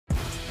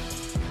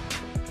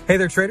Hey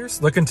there,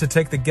 traders. Looking to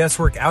take the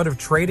guesswork out of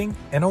trading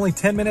in only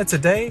 10 minutes a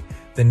day?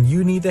 Then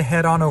you need to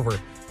head on over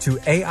to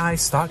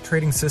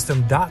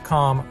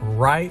AIStockTradingSystem.com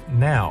right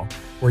now,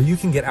 where you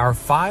can get our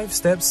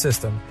 5-step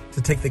system to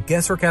take the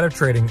guesswork out of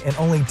trading in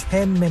only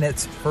 10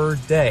 minutes per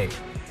day.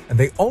 And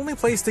the only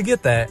place to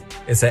get that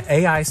is at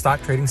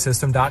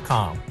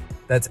AIStockTradingSystem.com.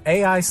 That's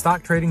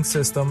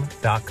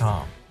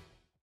AIStockTradingSystem.com.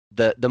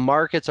 The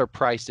markets are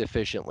priced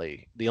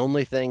efficiently. The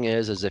only thing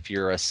is if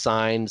you're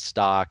assigned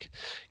stock,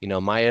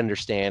 my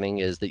understanding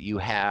is that you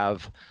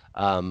have,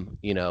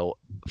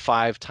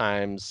 5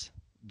 times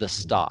the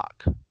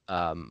stock.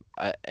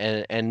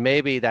 And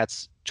maybe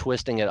that's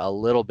twisting it a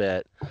little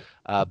bit,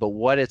 but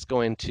what it's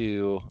going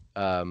to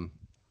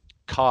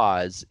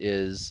cause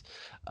is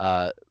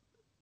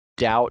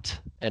doubt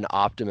and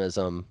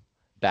optimism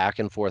back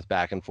and forth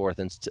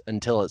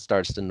until it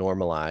starts to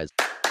normalize.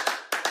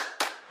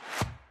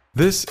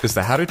 This is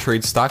the How to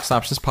Trade Stocks and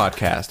Options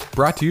podcast,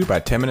 brought to you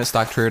by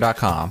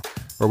 10MinuteStockTrader.com,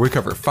 where we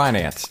cover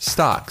finance,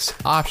 stocks,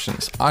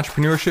 options,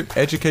 entrepreneurship,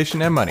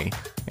 education, and money.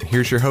 And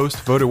here's your host,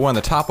 voted one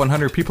of the top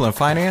 100 people in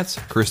finance,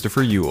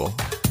 Christopher Uhl.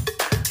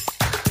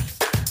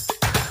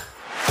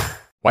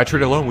 Why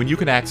trade alone when you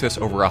can access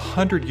over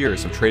 100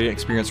 years of trading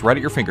experience right at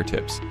your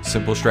fingertips?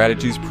 Simple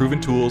strategies, proven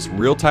tools,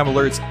 real-time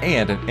alerts,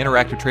 and an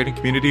interactive trading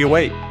community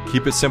await.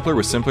 Keep it simpler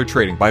with Simpler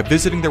Trading by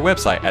visiting their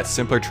website at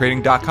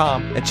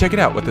simplertrading.com and check it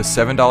out with a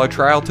 $7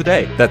 trial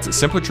today. That's at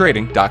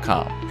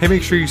simplertrading.com. Hey,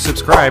 make sure you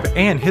subscribe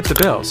and hit the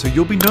bell so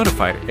you'll be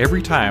notified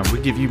every time we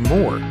give you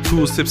more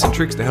tools, tips, and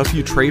tricks to help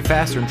you trade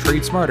faster and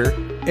trade smarter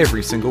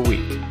every single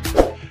week.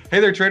 Hey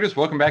there, traders.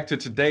 Welcome back to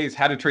today's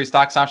How to Trade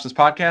Stocks and Options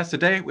podcast.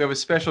 Today, we have a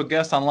special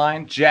guest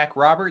online, Jack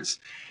Roberts.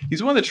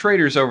 He's one of the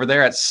traders over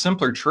there at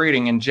Simpler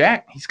Trading. And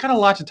Jack, he's got a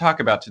lot to talk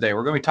about today.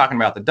 We're going to be talking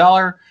about the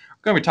dollar.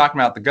 We're going to be talking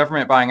about the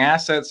government buying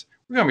assets.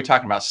 We're going to be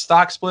talking about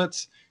stock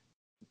splits.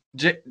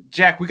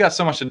 Jack, we got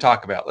so much to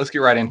talk about. Let's get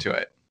right into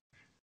it.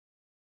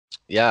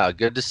 Yeah,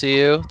 good to see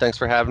you. Thanks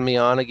for having me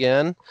on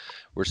again.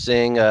 We're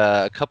seeing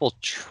a couple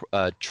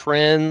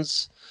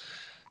trends,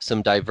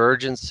 some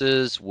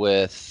divergences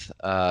with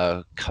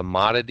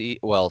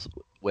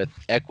with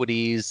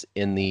equities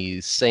in the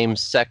same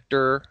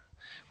sector.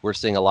 We're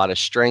seeing a lot of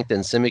strength in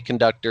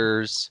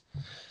semiconductors,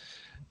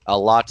 a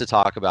lot to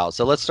talk about.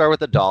 So let's start with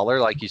the dollar.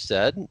 Like you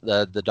said,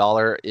 the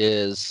dollar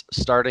is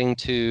starting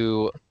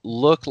to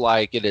look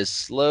like it is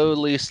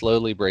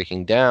slowly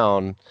breaking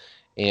down.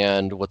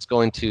 And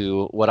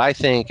what I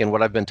think and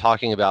what I've been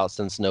talking about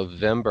since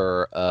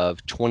November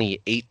of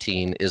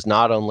 2018 is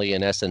not only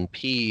an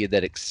S&P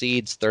that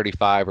exceeds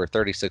 35 or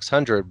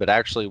 3,600, but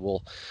actually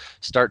will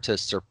start to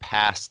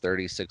surpass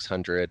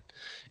 3,600.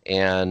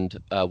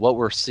 And what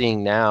we're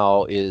seeing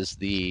now is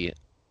the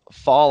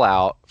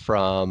fallout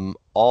from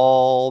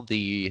all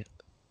the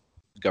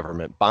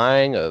government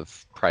buying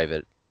of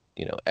private,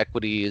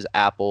 equities,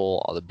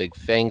 Apple, all the big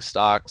FANG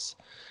stocks.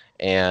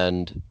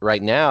 And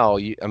right now,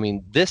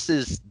 this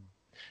is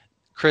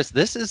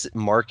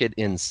market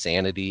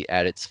insanity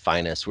at its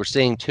finest. We're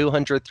seeing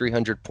 200,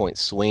 300-point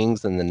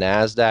swings in the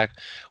NASDAQ,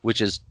 which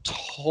is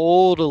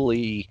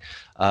totally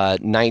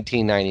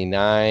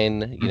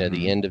 1999,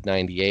 the end of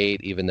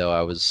 98, even though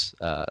I was,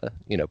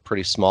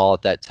 pretty small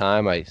at that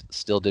time. I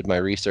still did my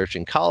research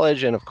in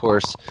college. And of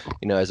course,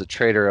 as a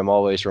trader, I'm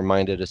always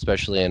reminded,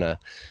 especially in a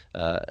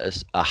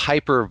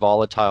hyper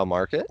volatile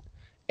market.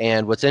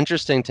 And what's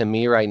interesting to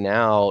me right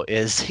now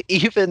is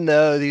even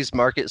though these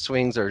market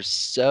swings are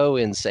so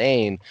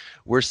insane,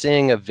 we're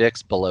seeing a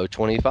VIX below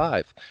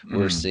 25.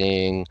 We're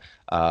seeing,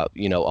 a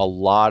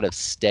lot of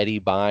steady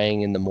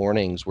buying in the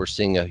mornings. We're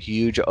seeing a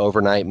huge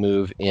overnight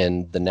move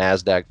in the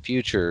NASDAQ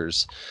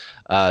futures.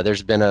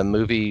 There's been a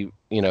movie,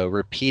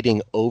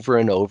 repeating over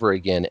and over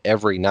again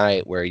every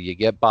night where you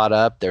get bought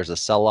up, there's a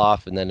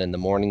sell-off, and then in the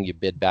morning you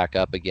bid back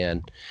up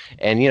again.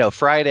 And,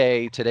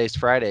 today's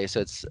Friday,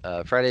 so it's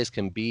Fridays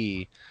can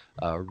be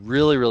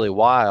really, really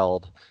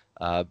wild.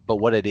 But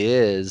what it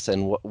is,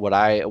 and what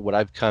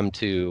I've come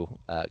to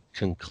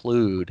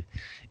conclude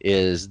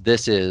is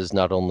this is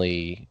not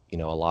only, a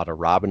lot of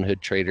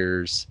Robinhood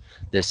traders,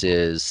 this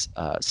is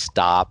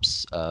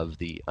stops of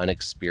the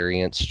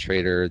unexperienced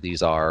trader.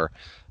 These are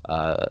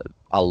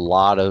a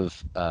lot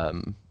of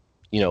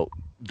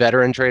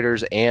veteran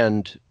traders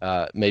and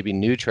maybe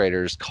new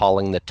traders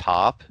calling the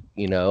top.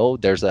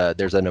 There's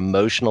an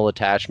emotional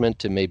attachment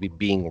to maybe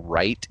being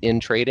right in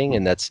trading,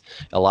 and that's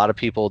a lot of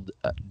people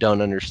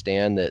don't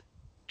understand that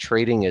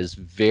trading is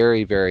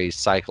very, very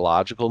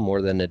psychological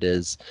more than it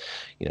is,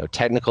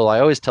 technical.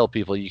 I always tell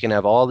people you can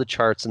have all the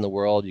charts in the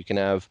world, you can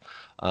have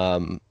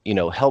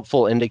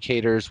helpful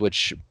indicators,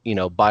 which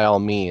by all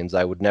means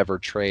I would never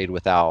trade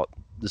without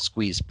the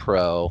Squeeze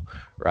Pro,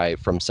 right,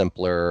 from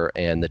Simpler,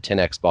 and the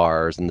 10x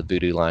bars and the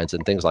Voodoo lines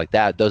and things like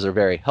that. Those are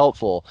very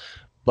helpful.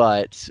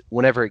 But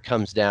whenever it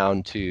comes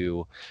down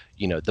to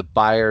the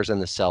buyers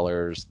and the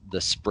sellers,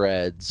 the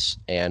spreads,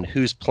 and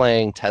who's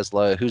playing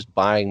Tesla, who's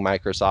buying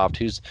Microsoft,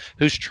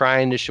 who's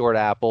trying to short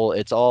Apple.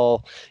 It's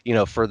all,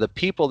 for the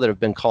people that have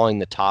been calling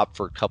the top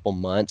for a couple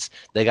months,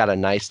 they got a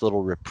nice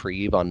little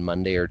reprieve on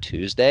Monday or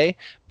Tuesday,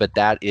 but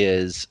that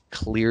is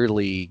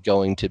clearly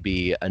going to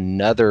be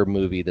another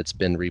movie that's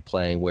been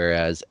replaying,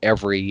 whereas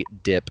every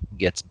dip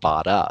gets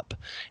bought up.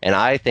 And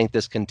I think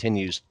this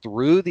continues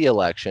through the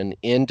election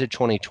into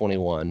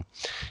 2021.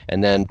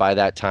 And then by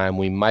that time,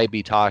 we might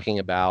be talking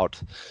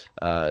about,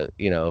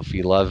 if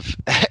you love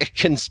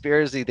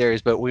conspiracy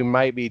theories, but we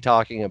might be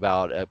talking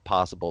about a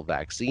possible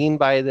vaccine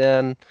by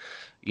then,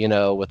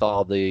 with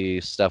all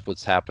the stuff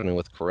that's happening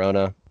with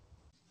Corona.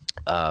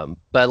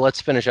 But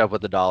let's finish up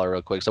with the dollar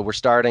real quick. So we're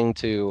starting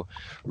to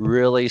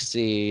really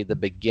see the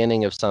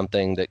beginning of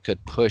something that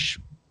could push,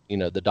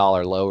 the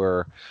dollar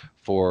lower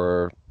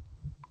for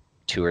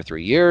 2 or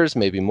 3 years,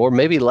 maybe more,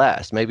 maybe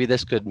less. Maybe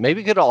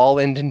could all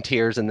end in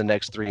tears in the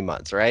next 3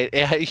 months, right?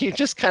 You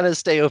just kind of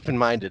stay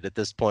open-minded at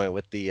this point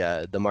with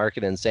the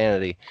market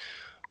insanity.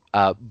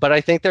 But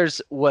I think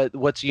there's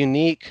what's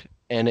unique.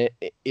 And it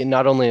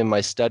not only in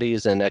my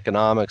studies in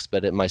economics,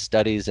 but in my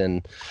studies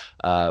in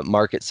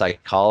market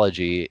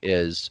psychology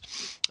is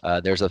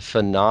there's a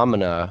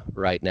phenomena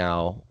right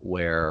now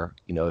where,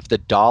 if the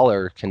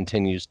dollar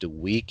continues to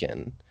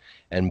weaken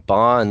and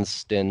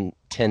bonds tend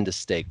to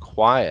stay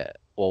quiet,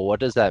 well, what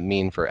does that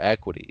mean for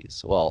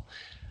equities? Well,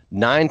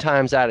 9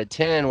 times out of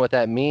 10, what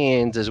that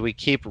means is we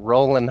keep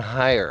rolling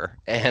higher,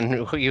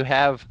 and you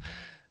have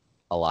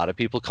a lot of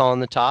people calling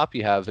the top.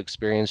 You have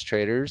experienced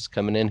traders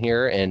coming in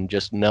here and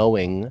just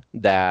knowing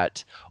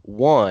that,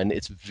 one,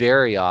 it's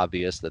very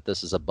obvious that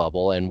this is a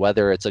bubble, and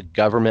whether it's a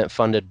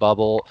government-funded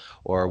bubble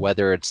or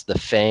whether it's the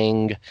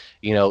FANG,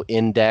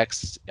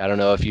 index. I don't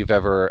know if you've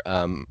ever,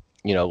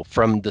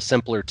 from the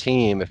Simpler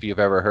team, if you've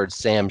ever heard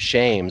Sam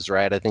Shames,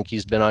 right? I think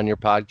he's been on your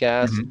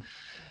podcast.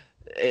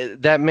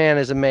 Mm-hmm. That man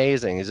is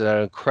amazing. He's an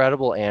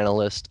incredible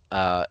analyst.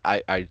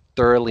 I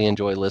thoroughly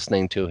enjoy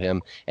listening to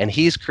him. And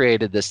he's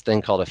created this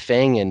thing called a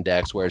FANG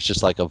index, where it's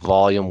just like a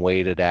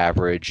volume-weighted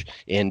average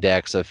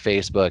index of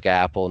Facebook,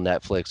 Apple,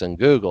 Netflix, and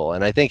Google.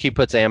 And I think he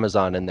puts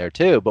Amazon in there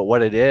too. But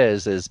what it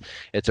is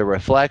it's a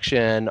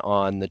reflection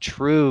on the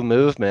true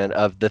movement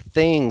of the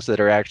things that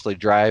are actually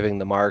driving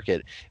the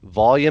market,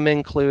 volume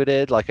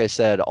included, like I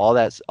said, all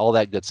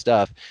that good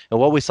stuff. And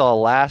what we saw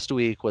last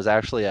week was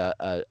actually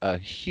a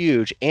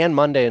huge, and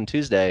Monday and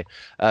Tuesday,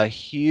 a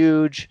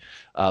huge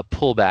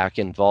pullback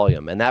in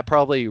volume, and that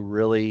probably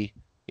really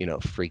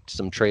freaked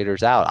some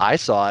traders out. I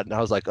saw it and I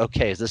was like,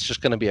 okay, is this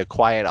just going to be a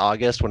quiet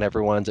August when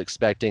everyone's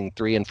expecting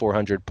 300 and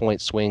 400 point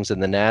swings in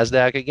the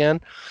NASDAQ again?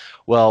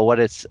 Well, what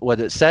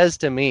it says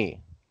to me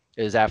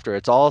is, after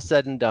it's all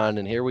said and done,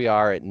 and here we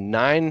are at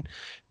 9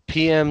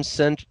 a.m.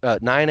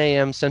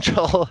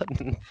 Central,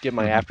 get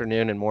my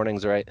afternoon and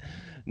mornings right,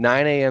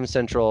 9 a.m.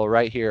 Central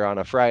right here on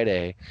a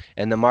Friday,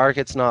 and the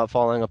market's not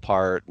falling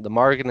apart. The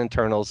market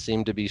internals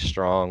seem to be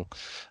strong.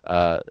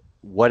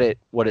 What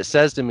it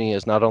says to me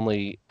is not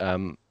only,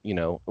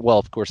 well,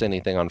 of course,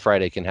 anything on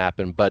Friday can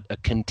happen, but a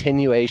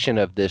continuation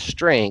of this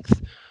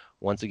strength,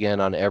 once again,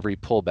 on every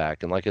pullback.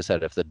 And like I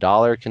said, if the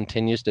dollar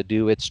continues to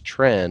do its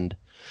trend,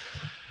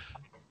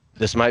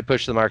 this might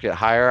push the market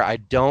higher. I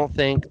don't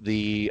think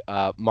the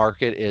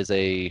market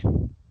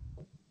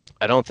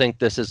I don't think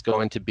this is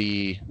going to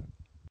be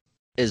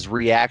as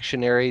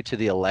reactionary to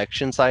the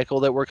election cycle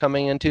that we're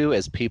coming into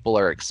as people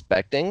are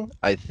expecting.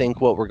 I think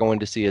what we're going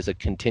to see is a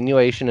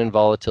continuation in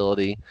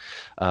volatility.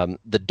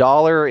 The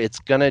dollar, it's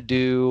going to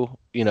do,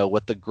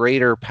 what the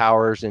greater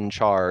powers in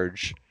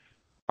charge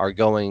are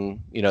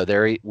going,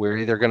 we're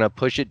either going to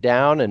push it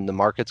down and the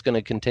market's going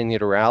to continue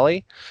to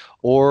rally,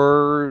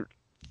 or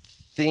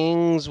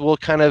things will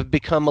kind of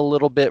become a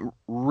little bit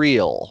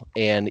real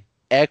and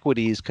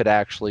equities could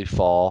actually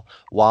fall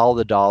while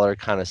the dollar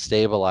kind of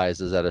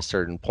stabilizes at a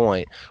certain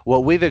point.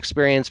 What we've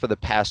experienced for the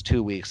past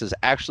 2 weeks is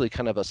actually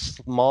kind of a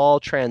small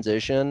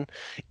transition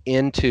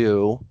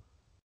into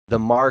the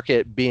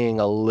market being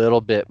a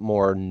little bit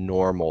more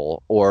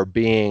normal, or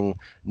being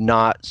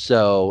not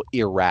so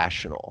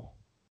irrational.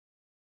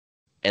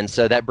 And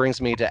so that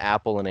brings me to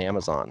Apple and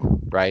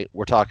Amazon, right?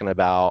 We're talking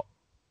about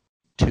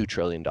 $2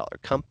 trillion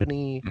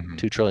company, mm-hmm.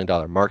 $2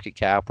 trillion market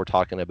cap. We're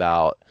talking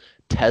about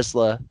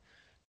Tesla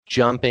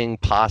jumping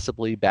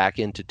possibly back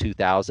into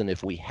 2000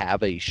 if we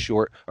have a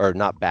short, or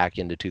not back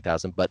into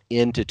 2000, but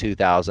into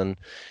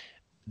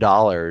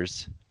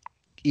 $2,000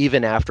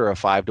 even after a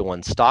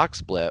 5-to-1 stock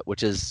split,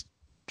 which is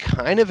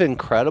kind of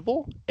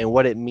incredible. And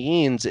what it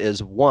means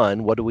is,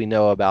 one, what do we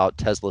know about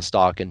Tesla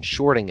stock and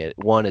shorting it?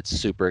 One, it's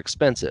super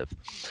expensive.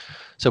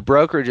 So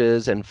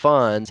brokerages and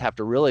funds have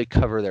to really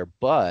cover their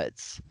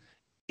butts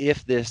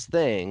if this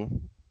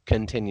thing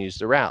continues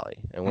to rally.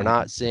 And we're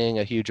not seeing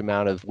a huge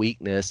amount of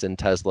weakness in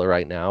Tesla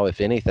right now.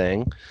 If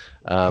anything,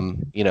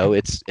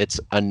 it's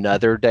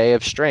another day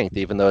of strength,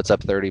 even though it's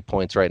up 30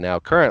 points right now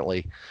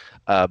currently.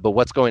 But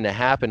what's going to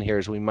happen here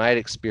is we might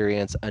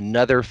experience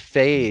another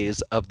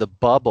phase of the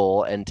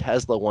bubble, and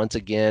Tesla once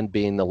again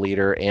being the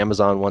leader,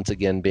 Amazon once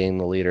again being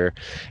the leader,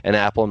 and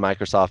Apple and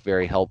Microsoft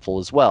very helpful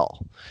as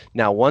well.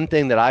 Now, one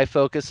thing that I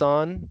focus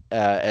on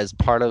as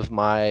part of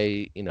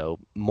my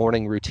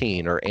morning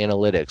routine or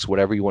analytics,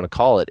 whatever you want to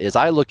call it, is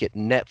I look at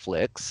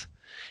Netflix.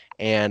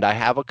 And I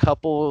have a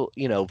couple,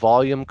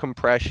 volume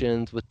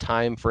compressions with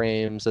time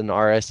frames and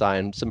RSI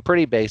and some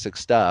pretty basic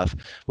stuff.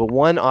 But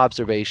one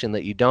observation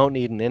that you don't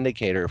need an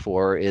indicator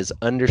for is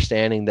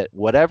understanding that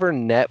whatever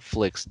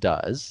Netflix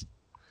does,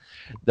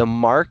 the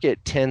market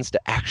tends to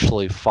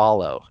actually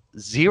follow.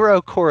 Zero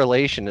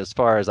correlation as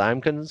far as I'm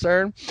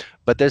concerned,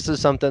 but this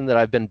is something that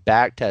I've been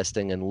back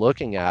testing and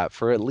looking at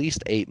for at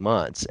least 8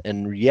 months.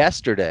 And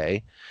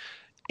yesterday,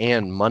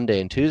 and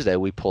Monday and Tuesday,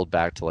 we pulled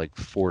back to like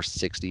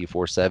 460,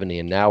 470,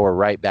 and now we're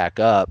right back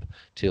up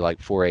to like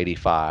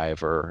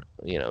 485 or,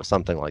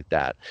 something like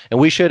that. And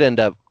we should end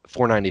up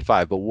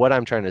 495. But what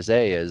I'm trying to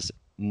say is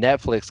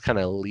Netflix kind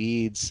of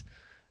leads,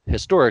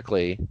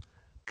 historically,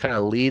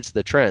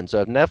 the trend.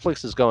 So if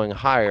Netflix is going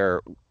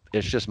higher,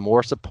 it's just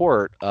more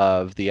support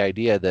of the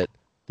idea that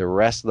the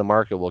rest of the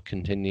market will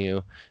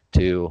continue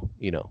to,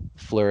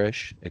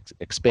 flourish,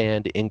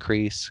 expand,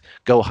 increase,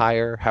 go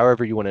higher,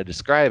 however you want to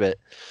describe it.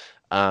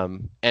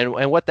 And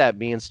what that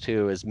means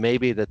too is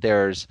maybe that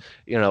there's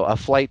a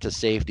flight to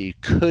safety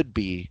could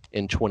be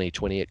in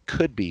 2020. It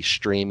could be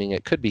streaming.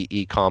 It could be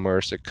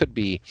e-commerce. It could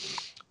be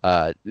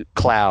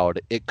cloud.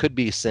 It could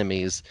be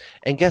semis.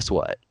 And guess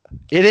what?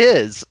 It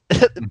is.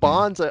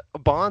 Bonds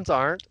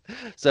aren't.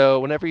 So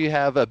whenever you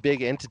have a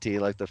big entity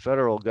like the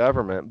federal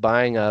government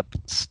buying up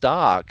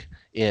stock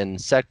in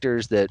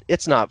sectors that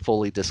it's not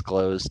fully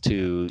disclosed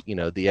to,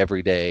 the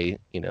everyday,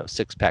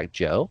 six-pack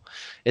Joe.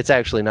 It's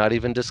actually not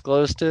even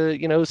disclosed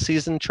to,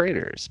 seasoned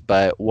traders.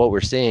 But what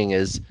we're seeing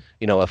is,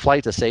 a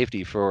flight to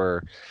safety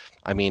for,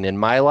 in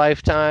my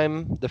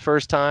lifetime, the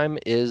first time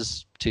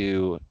is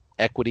to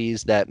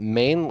equities that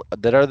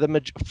are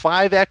the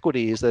 5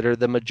 equities that are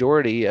the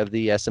majority of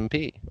the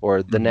S&P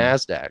or the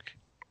NASDAQ.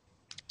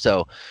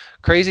 So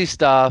crazy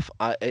stuff.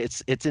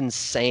 It's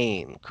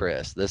insane,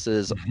 Chris. This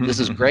is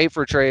great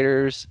for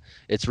traders.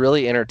 It's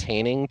really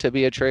entertaining to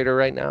be a trader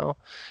right now.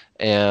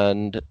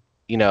 And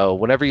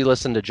whenever you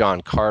listen to John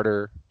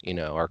Carter,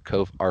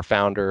 our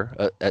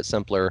founder at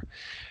Simpler,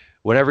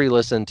 whenever you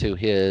listen to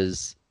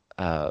his,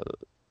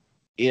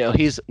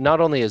 he's not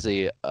only is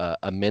he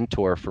a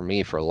mentor for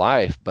me for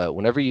life, but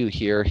whenever you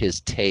hear his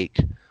take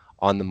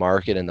on the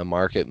market and the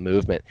market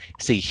movement.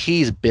 See,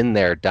 he's been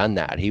there, done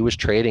that. He was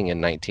trading in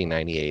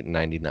 1998 and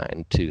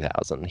 99,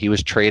 2000. He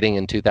was trading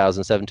in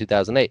 2007,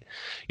 2008.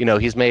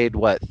 He's made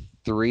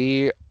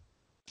three,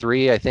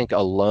 I think,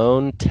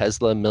 alone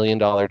Tesla $1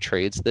 million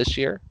trades this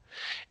year.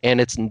 And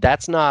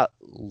that's not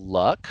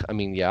luck.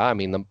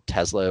 The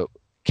Tesla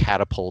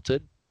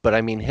catapulted, but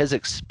his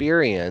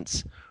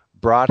experience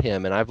brought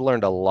him, and I've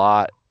learned a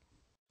lot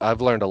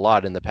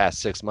in the past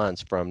 6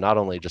 months from not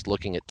only just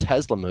looking at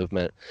Tesla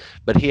movement,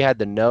 but he had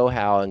the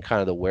know-how and kind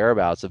of the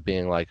whereabouts of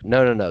being like,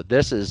 no,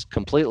 this is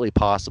completely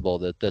possible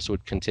that this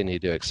would continue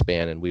to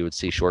expand and we would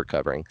see short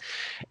covering.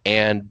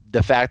 And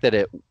the fact that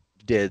it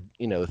did,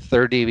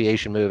 third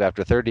deviation move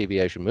after third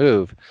deviation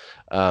move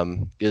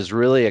is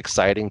really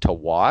exciting to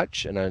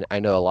watch. And I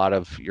know a lot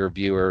of your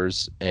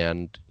viewers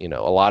and, a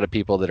lot of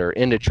people that are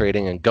into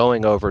trading and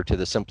going over to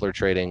the Simpler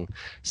Trading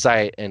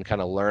site and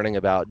kind of learning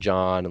about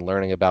John and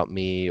learning about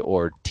me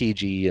or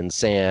TG and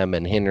Sam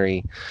and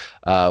Henry.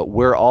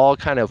 We're all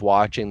kind of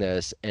watching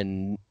this,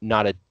 and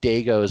not a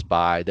day goes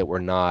by that we're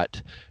not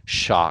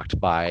shocked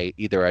by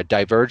either a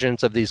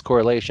divergence of these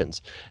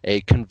correlations,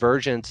 a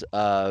convergence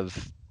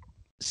of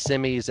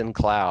semis and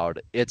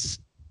cloud. It's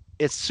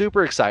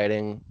super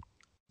exciting.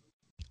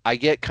 I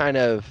get kind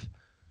of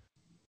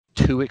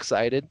too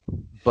excited,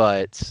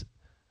 but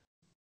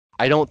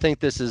I don't think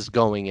this is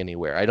going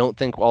anywhere. I don't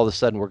think all of a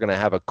sudden we're going to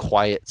have a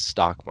quiet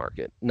stock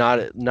market. Not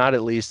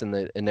at least in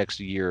the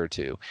next year or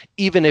two.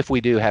 Even if we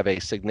do have a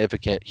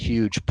significant,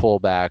 huge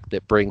pullback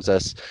that brings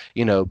us,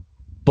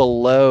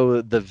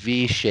 below the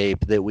V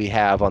shape that we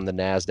have on the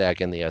NASDAQ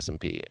and the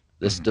S&P.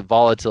 The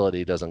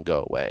volatility doesn't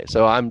go away.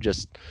 So I'm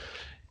just,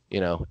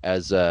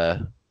 as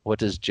what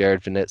does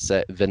Jared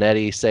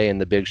Venetti say in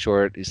The Big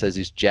Short? He says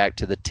he's jacked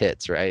to the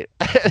tits, right?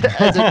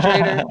 As a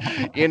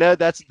trader,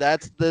 that's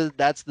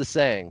the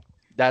saying.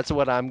 That's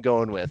what I'm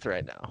going with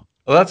right now.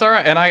 Well, that's all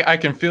right, and I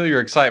can feel your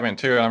excitement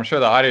too, and I'm sure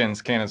the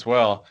audience can as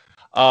well.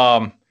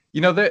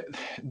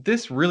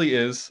 This really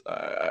is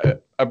a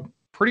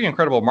pretty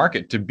incredible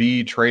market to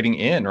be trading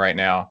in right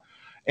now.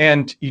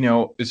 And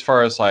as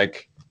far as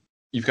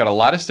you've got a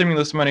lot of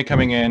stimulus money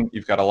coming in,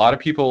 you've got a lot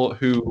of people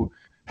who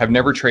have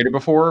never traded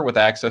before with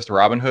access to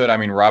Robinhood.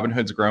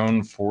 Robinhood's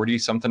grown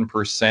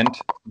 40-something%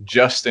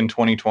 just in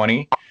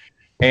 2020.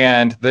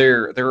 And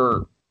there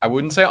are, I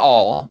wouldn't say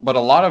all, but a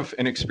lot of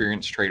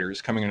inexperienced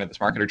traders coming into this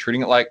market are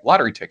treating it like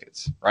lottery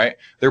tickets, right?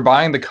 They're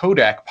buying the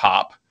Kodak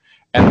pop.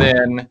 And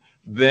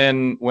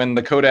then when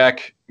the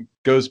Kodak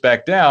goes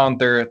back down,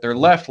 they're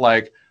left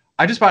like,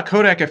 I just bought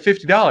Kodak at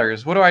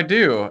 $50. What do I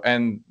do?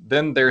 And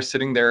then they're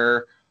sitting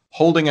there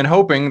holding and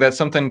hoping that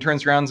something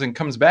turns around and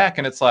comes back.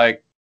 And it's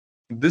like,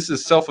 this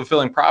is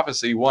self-fulfilling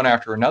prophecy one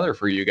after another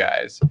for you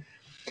guys.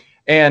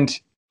 And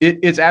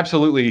it's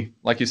absolutely,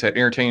 like you said,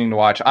 entertaining to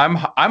watch. I'm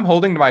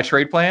holding to my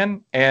trade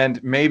plan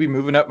and maybe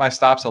moving up my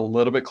stops a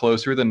little bit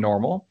closer than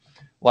normal.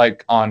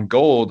 Like on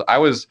gold, I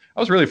was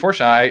really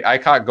fortunate. I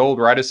caught gold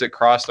right as it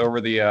crossed over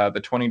the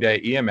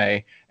 20-day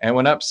EMA and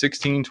went up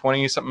 16,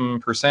 20 something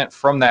percent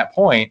from that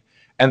point.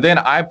 And then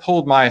I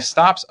pulled my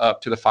stops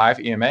up to the 5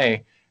 EMA,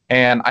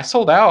 and I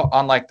sold out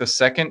on like the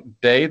second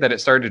day that it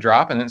started to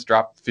drop, and then it's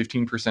dropped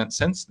 15%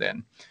 since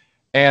then.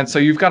 And so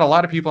you've got a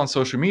lot of people on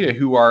social media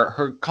who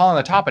are calling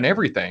the top on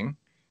everything,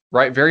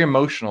 right? Very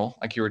emotional,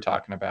 like you were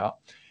talking about.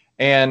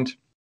 And,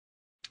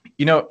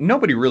 you know,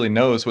 nobody really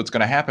knows what's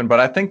going to happen. But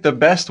I think the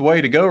best way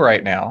to go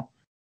right now,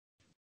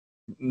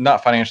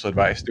 not financial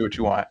advice, do what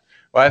you want.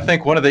 But I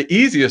think one of the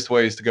easiest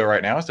ways to go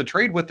right now is to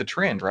trade with the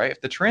trend, right? If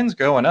the trend's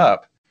going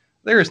up,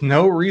 there is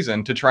no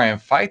reason to try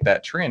and fight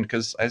that trend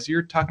because, as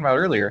you're talking about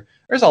earlier,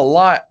 there's a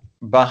lot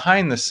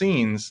behind the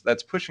scenes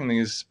that's pushing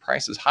these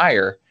prices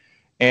higher.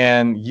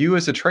 And you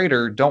as a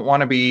trader don't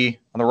want to be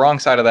on the wrong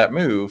side of that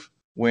move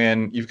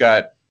when you've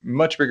got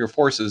much bigger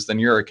forces than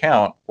your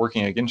account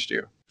working against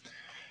you.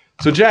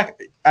 So Jack,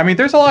 I mean,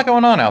 there's a lot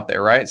going on out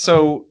there, right?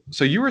 So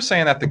you were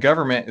saying that the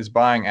government is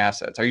buying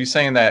assets. Are you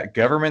saying that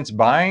government's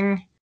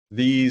buying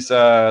these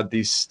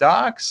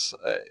stocks,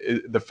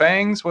 the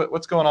FANGs?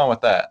 What's going on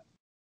with that?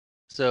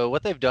 So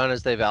what they've done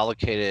is they've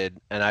allocated,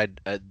 and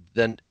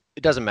then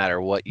it doesn't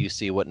matter what you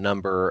see, what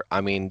number.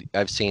 I mean,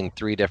 I've seen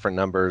 3 different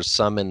numbers,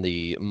 some in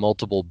the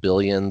multiple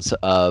billions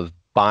of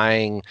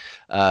buying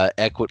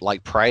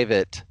like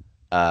private,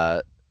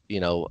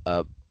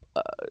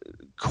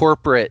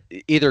 corporate,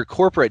 either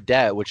corporate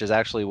debt, which is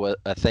actually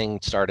a thing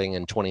starting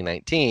in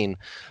 2019,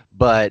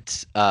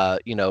 but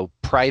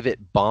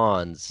private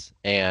bonds.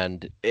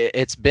 And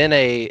it's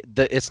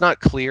not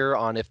clear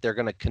on if they're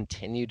going to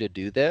continue to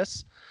do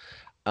this.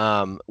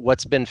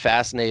 What's been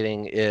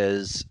fascinating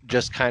is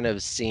just kind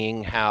of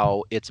seeing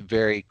how it's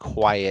very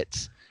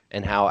quiet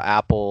and how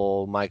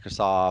Apple,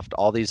 Microsoft,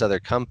 all these other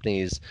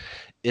companies,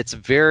 it's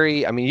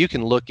very, I mean, you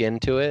can look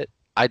into it.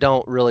 I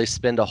don't really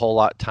spend a whole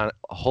lot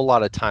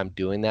of time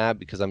doing that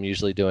because I'm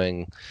usually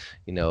doing,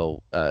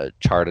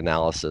 chart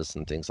analysis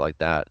and things like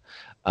that.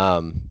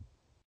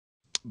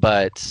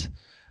 But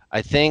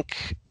I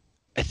think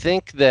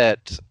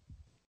that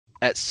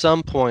at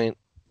some point,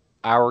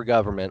 our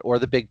government or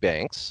the big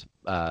banks,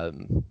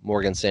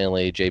 Morgan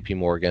Stanley, JP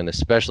Morgan,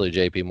 especially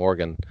JP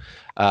Morgan,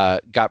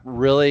 got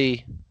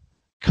really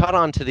caught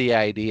onto the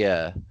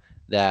idea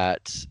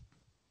that,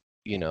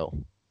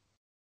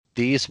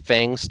 these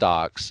FANG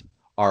stocks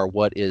are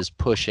what is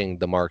pushing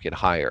the market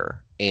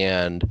higher,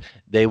 and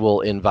they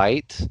will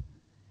invite,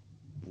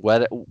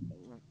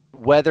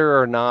 whether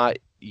or not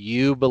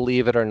you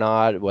believe it or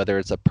not, whether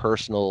it's a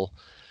personal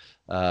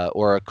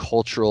or a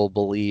cultural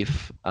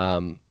belief,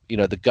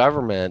 the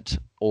government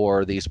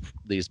or these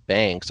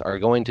banks are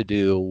going to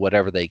do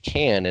whatever they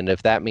can, and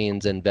if that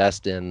means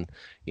invest in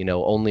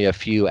only a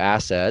few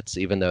assets,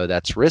 even though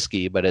that's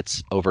risky, but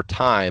it's over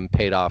time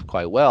paid off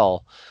quite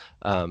well,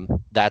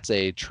 that's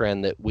a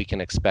trend that we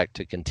can expect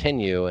to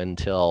continue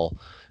until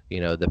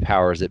the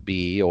powers that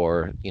be,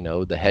 or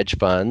the hedge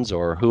funds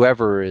or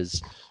whoever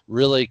is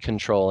really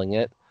controlling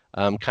it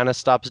kind of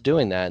stops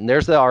doing that. And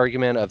there's the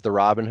argument of the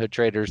Robinhood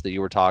traders that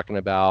you were talking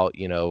about,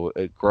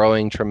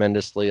 growing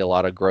tremendously, a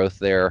lot of growth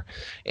there.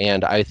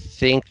 And I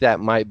think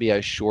that might be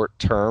a short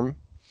term,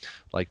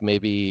 like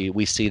maybe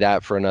we see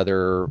that for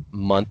another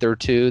month or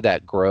two,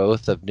 that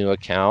growth of new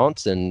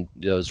accounts and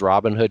those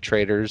Robinhood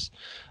traders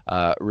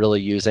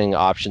really using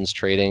options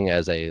trading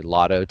as a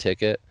lotto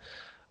ticket.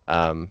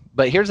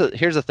 But here's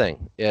the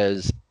thing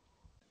is,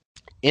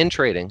 in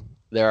trading,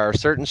 there are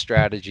certain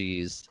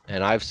strategies,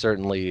 and I've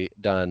certainly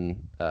done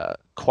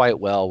quite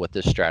well with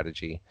this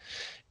strategy,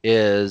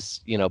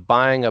 is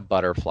buying a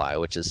butterfly,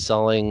 which is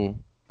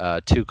selling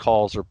 2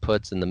 calls or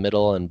puts in the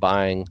middle and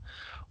buying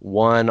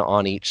 1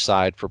 on each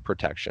side for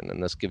protection.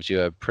 And this gives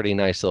you a pretty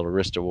nice little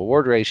risk to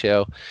reward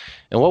ratio.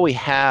 And what we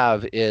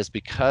have is,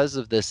 because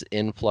of this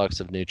influx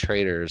of new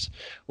traders,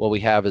 what we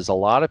have is a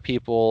lot of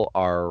people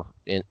are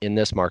in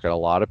this market, a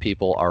lot of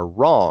people are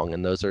wrong,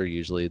 and those are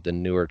usually the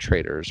newer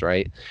traders,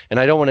 right? And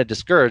I don't want to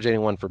discourage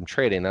anyone from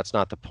trading. That's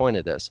not the point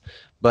of this.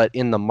 But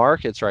in the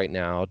markets right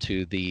now,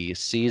 to the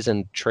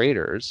seasoned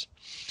traders,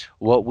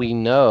 what we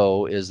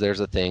know is there's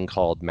a thing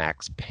called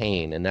max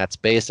pain, and that's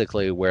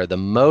basically where the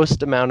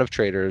most amount of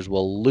traders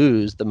will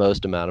lose the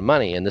most amount of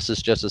money. And this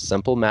is just a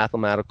simple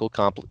mathematical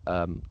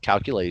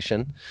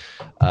calculation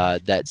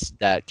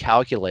that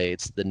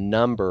calculates the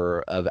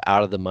number of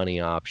out of the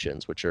money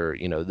options, which are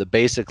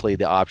basically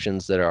the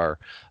options that are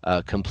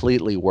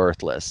completely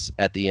worthless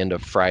at the end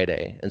of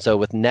Friday. And so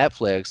with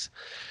Netflix,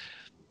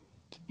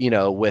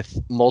 with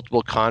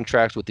multiple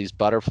contracts with these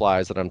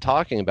butterflies that I'm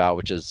talking about,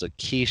 which is a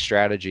key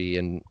strategy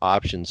in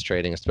options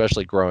trading,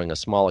 especially growing a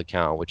small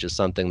account, which is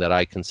something that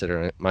I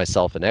consider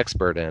myself an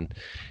expert in,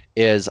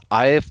 is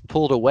I've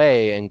pulled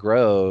away and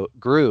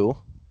grew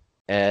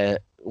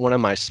at one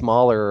of my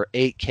smaller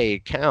 8K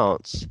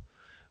accounts,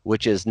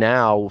 which is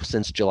now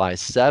since July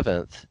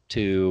 7th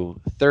to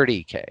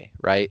 30K,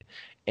 right?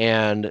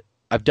 And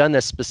I've done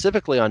this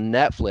specifically on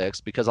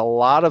Netflix because a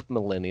lot of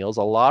millennials,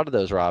 a lot of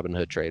those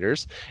Robinhood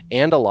traders,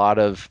 and a lot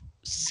of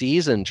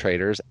seasoned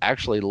traders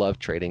actually love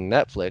trading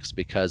Netflix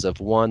because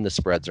of, one, the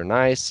spreads are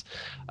nice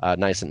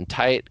and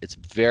tight. It's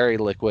very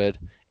liquid,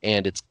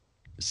 and it's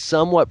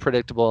somewhat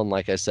predictable. And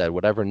like I said,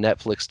 whatever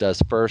Netflix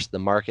does first, the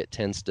market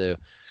tends to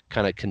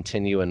kind of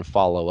continue and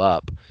follow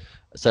up.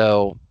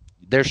 So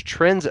there's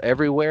trends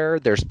everywhere.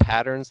 There's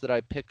patterns that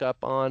I pick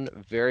up on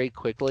very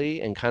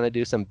quickly and kind of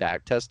do some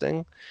back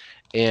testing.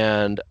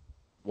 And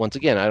once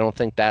again, I don't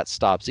think that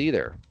stops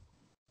either.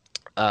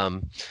 Okay,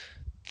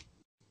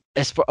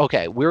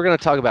 we were going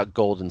to talk about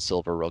gold and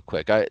silver real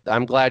quick.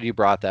 I'm glad you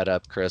brought that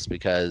up, Chris,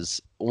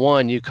 because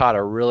one, you caught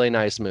a really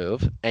nice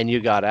move and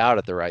you got out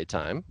at the right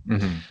time.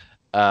 Mm-hmm.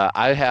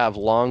 I have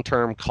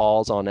long-term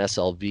calls on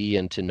SLV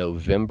into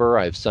November.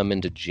 I have some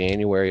into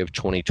January of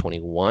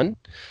 2021.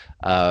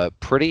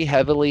 Pretty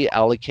heavily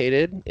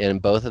allocated in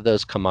both of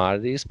those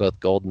commodities, both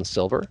gold and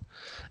silver.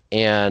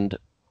 And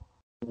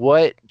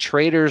what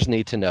traders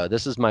need to know,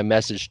 this is my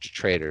message to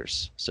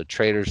traders. So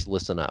traders,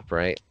 listen up,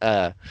 right?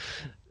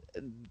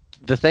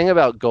 The thing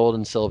about gold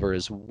and silver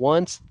is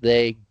once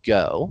they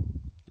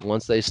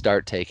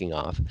start taking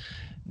off,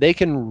 they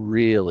can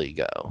really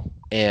go.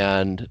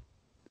 And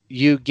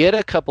you get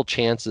a couple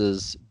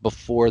chances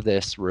before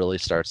this really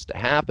starts to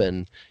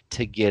happen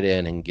to get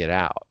in and get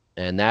out.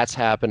 And that's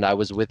happened. I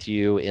was with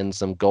you in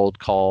some gold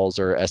calls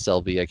or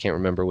SLV. I can't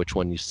remember which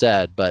one you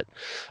said, but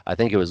I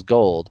think it was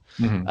gold.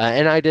 Mm-hmm.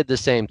 And I did the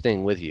same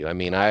thing with you. I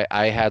mean,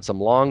 I had some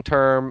long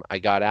term. I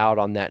got out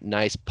on that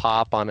nice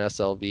pop on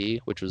SLV,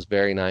 which was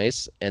very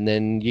nice. And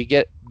then you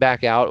get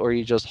back out or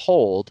you just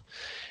hold.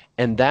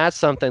 And that's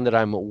something that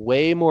I'm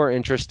way more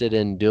interested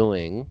in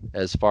doing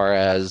as far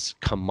as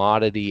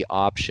commodity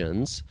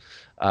options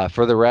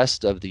for the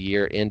rest of the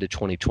year into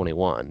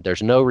 2021.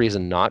 There's no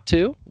reason not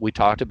to. We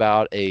talked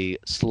about a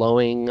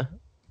slowing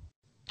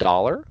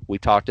dollar. We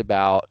talked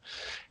about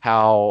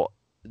how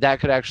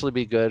that could actually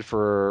be good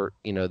for,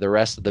 the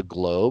rest of the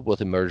globe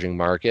with emerging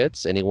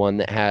markets. Anyone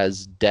that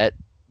has debt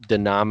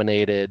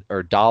denominated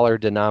or dollar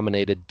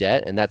denominated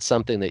debt, and that's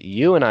something that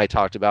you and I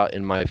talked about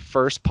in my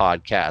first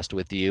podcast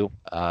with you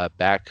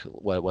back,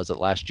 what was it,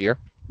 last year?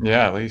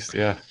 Yeah, at least,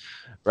 yeah.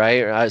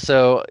 Right.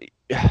 So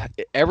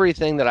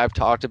everything that I've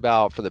talked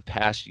about for the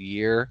past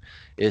year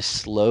is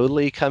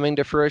slowly coming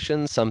to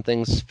fruition. Some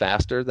things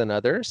faster than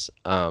others.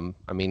 I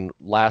mean,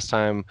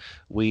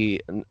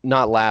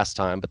 not last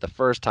time, but the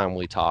first time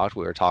we talked,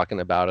 we were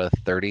talking about a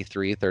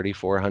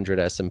 3,400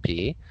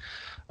 S&P.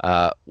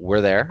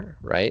 We're there,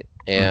 right?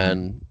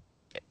 And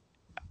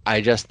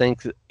I just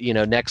think,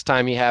 next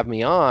time you have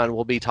me on,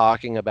 we'll be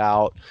talking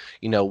about,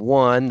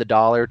 one, the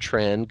dollar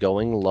trend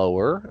going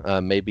lower,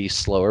 maybe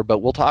slower, but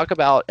we'll talk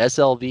about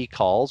SLV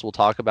calls. We'll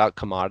talk about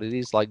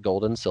commodities like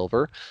gold and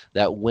silver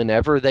that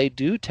whenever they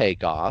do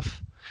take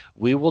off,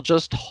 we will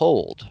just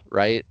hold,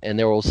 right? And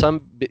there will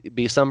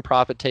be some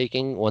profit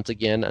taking. Once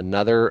again,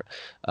 another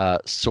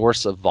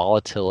source of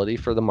volatility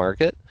for the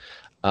market.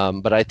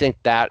 But I think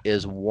that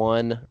is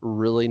one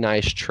really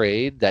nice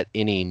trade that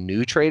any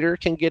new trader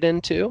can get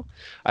into.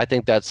 I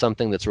think that's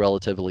something that's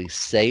relatively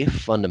safe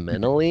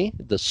fundamentally,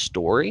 the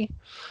story.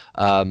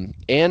 And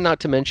not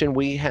to mention,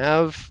 we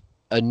have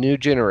a new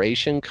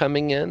generation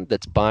coming in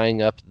that's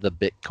buying up the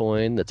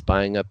Bitcoin, that's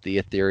buying up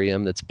the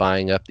Ethereum, that's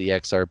buying up the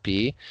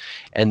XRP.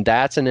 And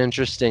that's an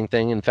interesting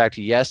thing. In fact,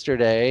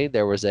 yesterday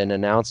there was an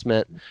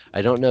announcement.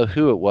 I don't know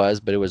who it was,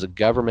 but it was a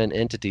government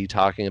entity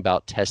talking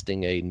about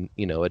testing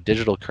a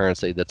digital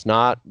currency that's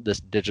not this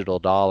digital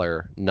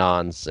dollar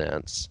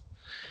nonsense.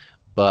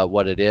 But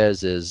what it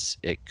is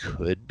it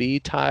could be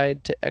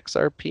tied to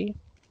XRP.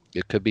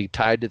 It could be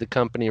tied to the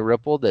company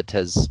Ripple that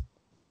has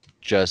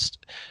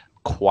just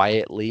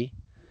quietly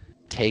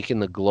taken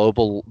the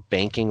global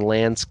banking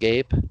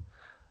landscape.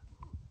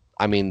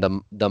 I mean,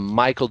 the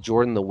Michael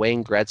Jordan, the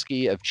Wayne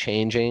Gretzky of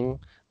changing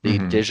the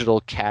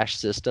digital cash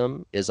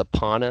system is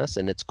upon us,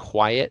 and it's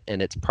quiet, and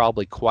it's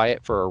probably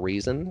quiet for a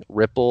reason.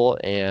 Ripple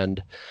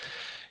and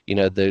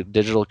the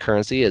digital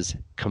currency is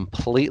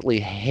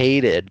completely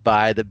hated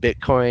by the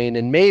Bitcoin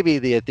and maybe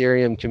the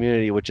Ethereum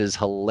community, which is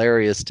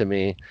hilarious to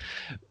me.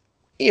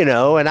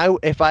 And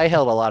if I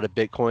held a lot of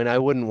Bitcoin, I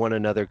wouldn't want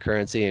another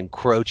currency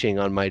encroaching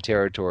on my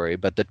territory.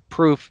 But the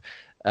proof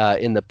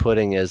in the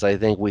pudding is I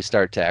think we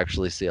start to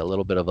actually see a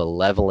little bit of a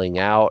leveling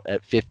out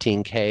at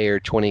 15K or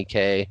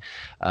 20K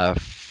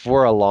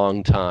for a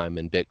long time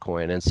in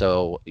Bitcoin. And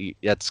so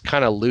it's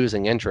kind of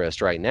losing interest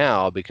right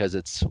now because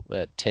it's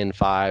at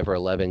 10.5 or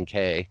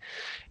 11K.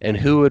 And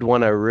who would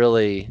want to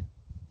really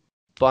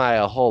buy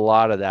a whole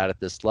lot of that at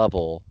this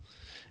level?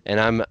 And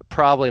I'm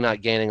probably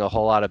not gaining a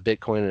whole lot of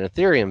Bitcoin and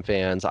Ethereum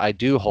fans. I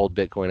do hold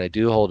Bitcoin. I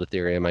do hold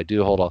Ethereum. I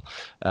do hold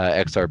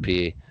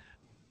XRP.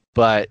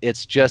 But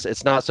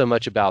it's not so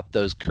much about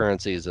those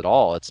currencies at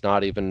all. It's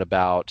not even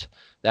about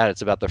that.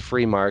 It's about the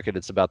free market.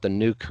 It's about the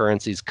new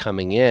currencies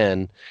coming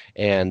in,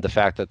 and the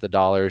fact that the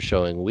dollar is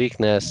showing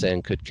weakness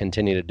and could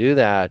continue to do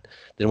that.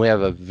 Then we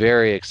have a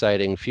very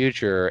exciting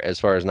future as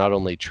far as not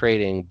only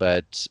trading,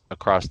 but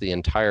across the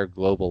entire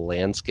global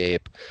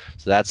landscape.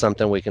 So that's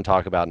something we can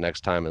talk about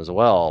next time as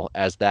well,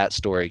 as that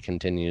story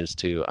continues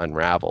to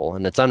unravel,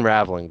 and it's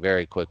unraveling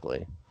very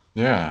quickly.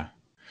 Yeah.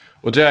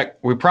 Well, Jack,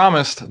 we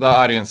promised the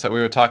audience that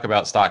we would talk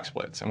about stock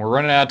splits, and we're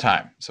running out of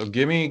time. So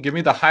give me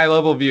the high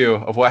level view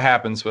of what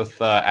happens with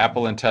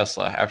Apple and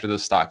Tesla after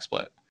this stock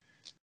split.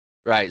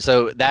 Right.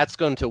 So that's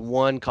going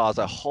to, cause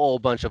a whole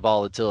bunch of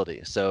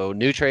volatility. So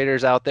new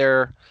traders out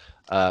there,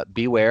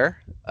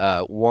 beware.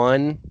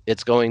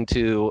 It's going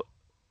to,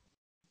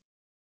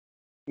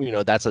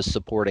 that's a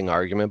supporting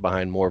argument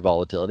behind more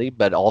volatility,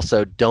 but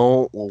also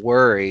don't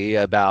worry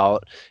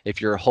about if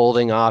you're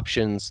holding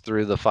options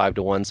through the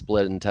 5-to-1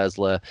 split in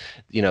Tesla.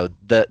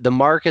 The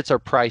markets are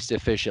priced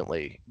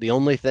efficiently. The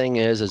only thing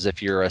is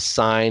if you're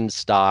assigned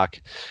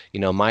stock,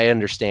 my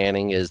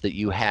understanding is that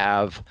you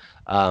have,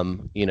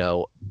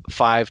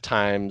 5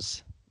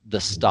 times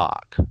the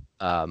stock.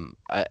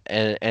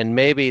 And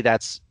maybe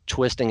that's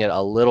twisting it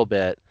a little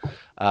bit,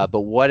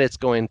 but what it's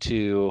going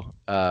to,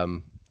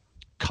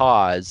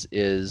 cause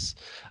is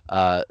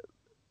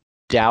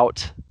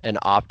doubt and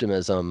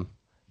optimism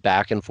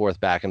back and forth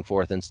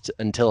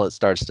until it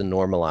starts to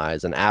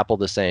normalize. And Apple,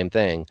 the same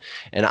thing.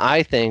 And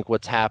I think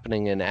what's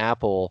happening in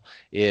Apple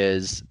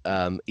is,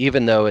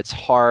 even though it's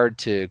hard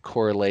to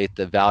correlate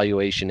the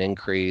valuation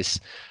increase,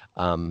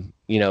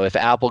 if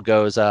Apple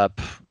goes up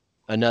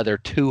another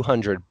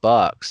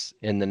 $200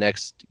 in the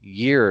next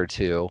year or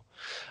two,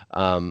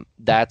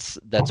 that's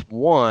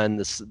one.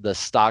 The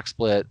stock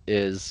split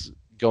is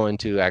going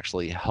to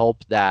actually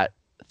help that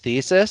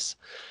thesis.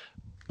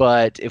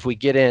 But if we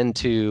get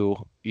into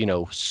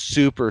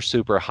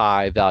super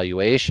high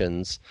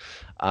valuations,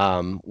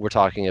 we're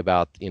talking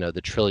about the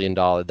 $1 trillion.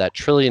 That $1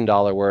 trillion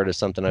word is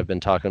something I've been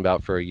talking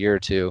about for a year or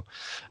two.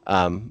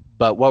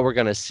 But what we're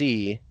going to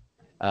see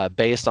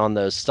based on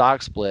those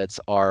stock splits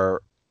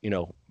are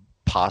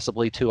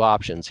possibly 2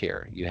 options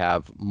here. You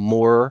have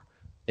more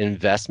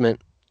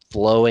investment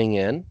flowing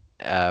in.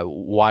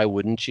 Why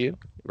wouldn't you,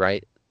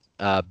 right?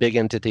 Big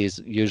entities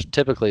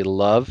typically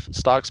love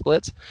stock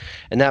splits,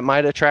 and that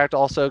might attract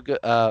also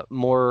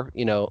more,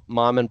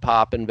 mom and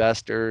pop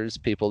investors,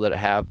 people that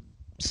have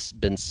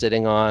been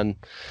sitting on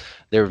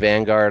their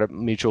Vanguard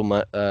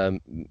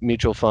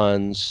mutual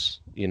funds,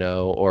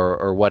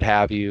 or what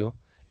have you.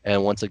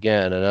 And once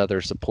again,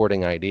 another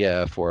supporting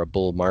idea for a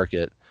bull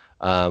market.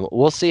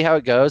 We'll see how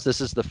it goes.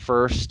 This is the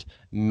first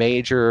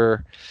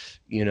major,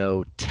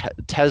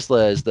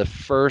 Tesla is the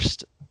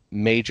first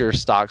major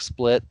stock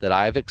split that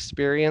I've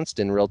experienced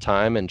in real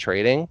time in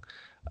trading,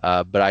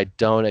 but I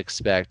don't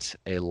expect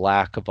a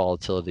lack of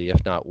volatility,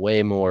 if not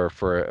way more,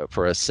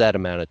 for a set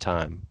amount of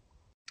time.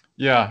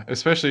 Yeah,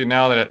 especially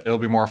now that it'll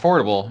be more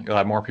affordable, you'll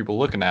have more people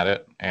looking at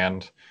it,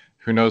 and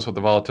who knows what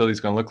the volatility is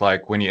going to look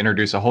like when you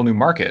introduce a whole new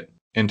market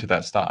into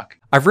that stock.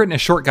 I've written a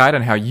short guide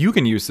on how you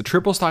can use the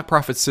Triple Stock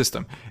Profit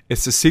system.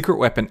 It's the secret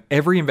weapon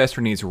every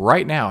investor needs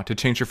right now to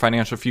change your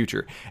financial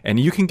future, and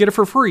you can get it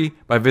for free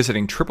by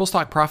visiting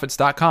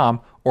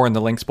TripleStockProfits.com or in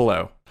the links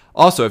below.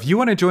 Also, if you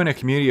want to join a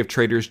community of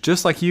traders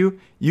just like you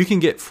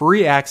can get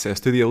free access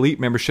to the Elite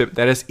membership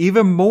that has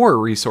even more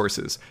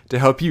resources to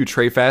help you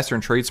trade faster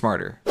and trade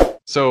smarter.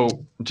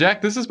 So,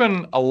 Jack, this has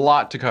been a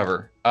lot to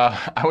cover.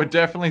 I would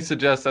definitely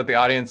suggest that the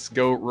audience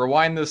go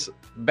rewind this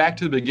back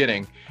to the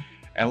beginning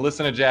and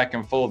listen to Jack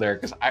in full there,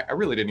 because I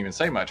really didn't even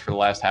say much for the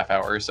last half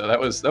hour. So that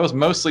was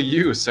mostly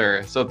you,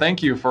 sir. So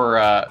thank you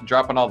for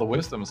dropping all the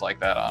wisdoms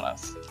like that on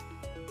us.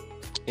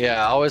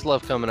 Yeah, I always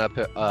love coming up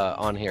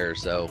on here.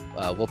 So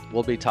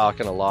we'll be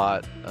talking a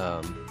lot,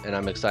 and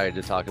I'm excited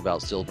to talk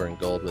about silver and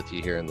gold with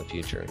you here in the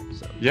future.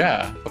 So.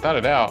 Yeah, without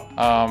a doubt.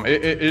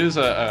 It is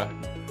a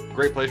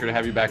great pleasure to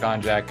have you back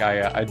on, Jack.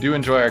 I do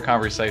enjoy our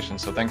conversation.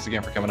 So thanks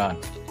again for coming on.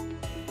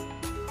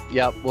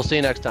 Yep, we'll see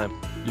you next time.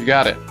 You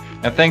got it.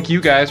 And thank you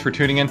guys for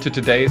tuning in to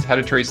today's How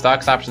to Trade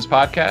Stocks Options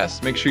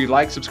podcast. Make sure you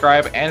like,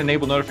 subscribe, and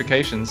enable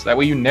notifications. That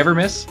way you never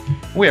miss.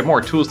 We have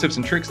more tools, tips,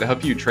 and tricks to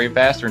help you trade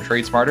faster and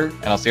trade smarter.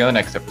 And I'll see you on the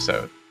next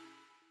episode.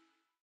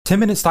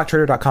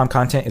 10MinuteStockTrader.com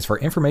content is for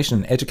information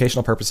and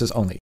educational purposes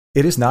only.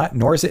 It is not,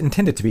 nor is it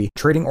intended to be,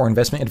 trading or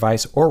investment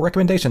advice or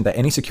recommendation that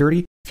any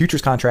security,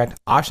 futures contract,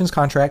 options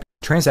contract,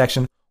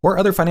 transaction, or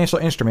other financial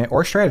instrument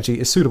or strategy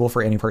is suitable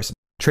for any person.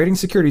 Trading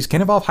securities can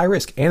involve high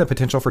risk and the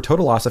potential for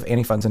total loss of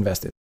any funds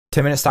invested.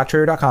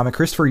 10MinuteStockTrader.com and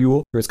Christopher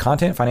Uhl, through its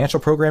content, financial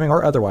programming,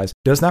 or otherwise,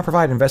 does not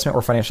provide investment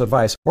or financial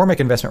advice or make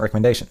investment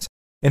recommendations.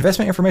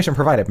 Investment information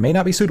provided may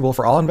not be suitable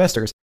for all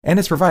investors and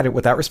is provided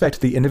without respect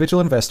to the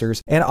individual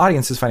investors and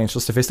audience's financial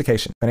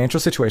sophistication, financial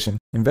situation,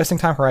 investing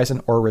time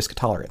horizon, or risk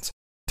tolerance.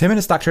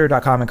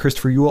 10MinuteStockTrader.com and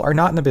Christopher Uhl are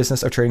not in the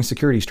business of trading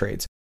securities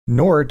trades,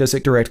 nor does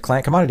it direct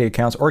client commodity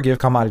accounts or give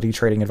commodity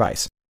trading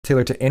advice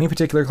tailored to any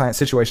particular client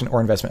situation or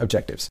investment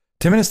objectives.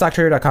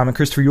 10MinuteStockTrader.com and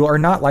Christopher Uhl are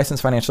not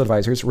licensed financial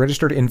advisors,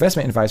 registered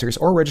investment advisors,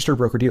 or registered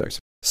broker-dealers.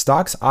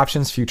 Stocks,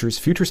 options,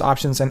 futures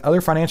options, and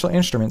other financial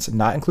instruments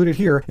not included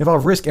here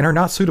involve risk and are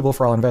not suitable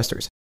for all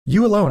investors.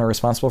 You alone are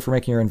responsible for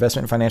making your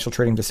investment and financial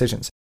trading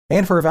decisions,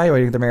 and for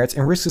evaluating the merits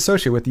and risks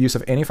associated with the use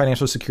of any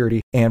financial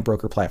security and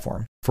broker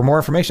platform. For more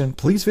information,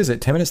 please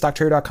visit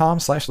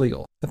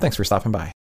 10minutestocktrader.com/legal. And thanks for stopping by.